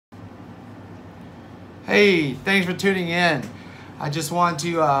Hey, thanks for tuning in. I just want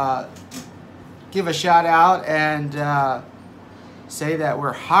to give a shout out and say that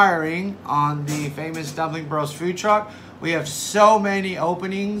we're hiring on the famous Dumpling Bros food truck. We have so many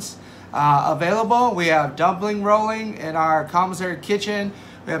openings available. We have dumpling rolling in our commissary kitchen.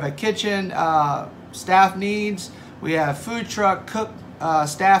 We have a kitchen staff needs. We have food truck cook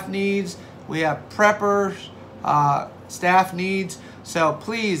staff needs. We have preppers staff needs. So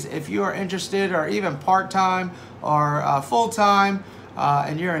please, if you are interested or even part-time or full-time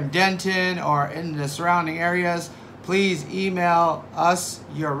and you're in Denton or in the surrounding areas, please email us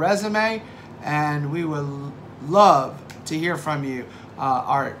your resume and we would love to hear from you.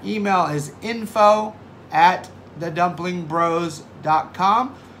 Our email is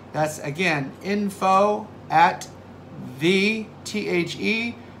info@thedumplingBros.com. That's again,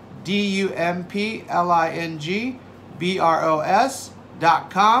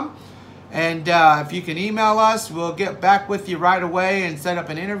 info@thedumplingBros.com. And if you can email us, we'll get back with you right away and set up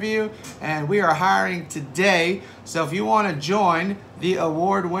an interview. And we are hiring today. So if you want to join the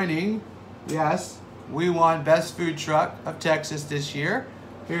award-winning, yes, we won Best Food Truck of Texas this year.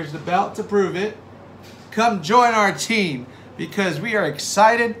 Here's the belt to prove it. Come join our team because we are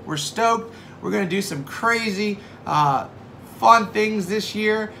excited. We're stoked. We're going to do some crazy fun things this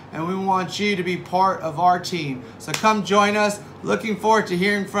year, and we want you to be part of our team. So come join us. Looking forward to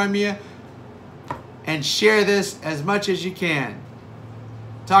hearing from you, and share this as much as you can.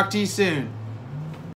 Talk to you soon.